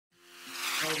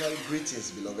Cordial greetings,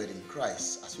 beloved in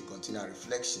Christ, as we continue our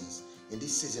reflections in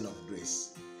this season of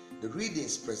grace. The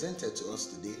readings presented to us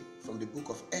today from the book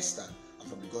of Esther and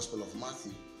from the Gospel of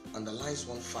Matthew underlines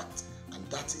one fact, and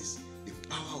that is the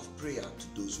power of prayer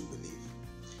to those who believe.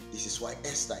 This is why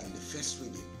Esther, in the first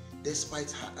reading,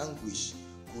 despite her anguish,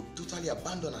 could totally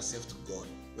abandon herself to God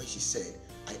when she said,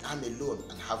 "I am alone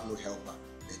and have no helper,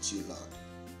 but you, Lord."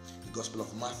 The Gospel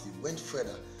of Matthew went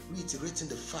further, reiterating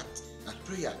the fact that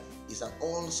prayer is an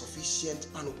all-sufficient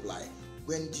panoply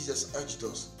when Jesus urged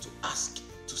us to ask,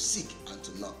 to seek, and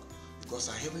to knock, because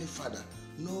our Heavenly Father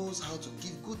knows how to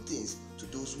give good things to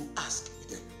those who ask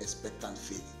with an expectant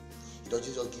faith. He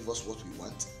doesn't just give us what we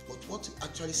want, but what we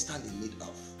actually stand in need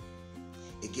of.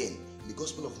 Again, in the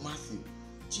Gospel of Matthew,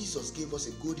 Jesus gave us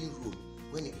a golden rule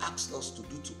when he asked us to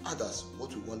do to others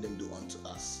what we want them to do unto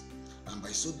us. And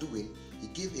by so doing, he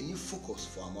gave a new focus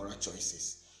for our moral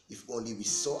choices. If only we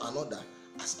saw another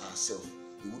as ourselves,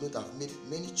 we wouldn't have made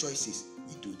many choices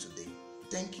we do today.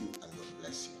 Thank you, and God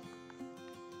bless you.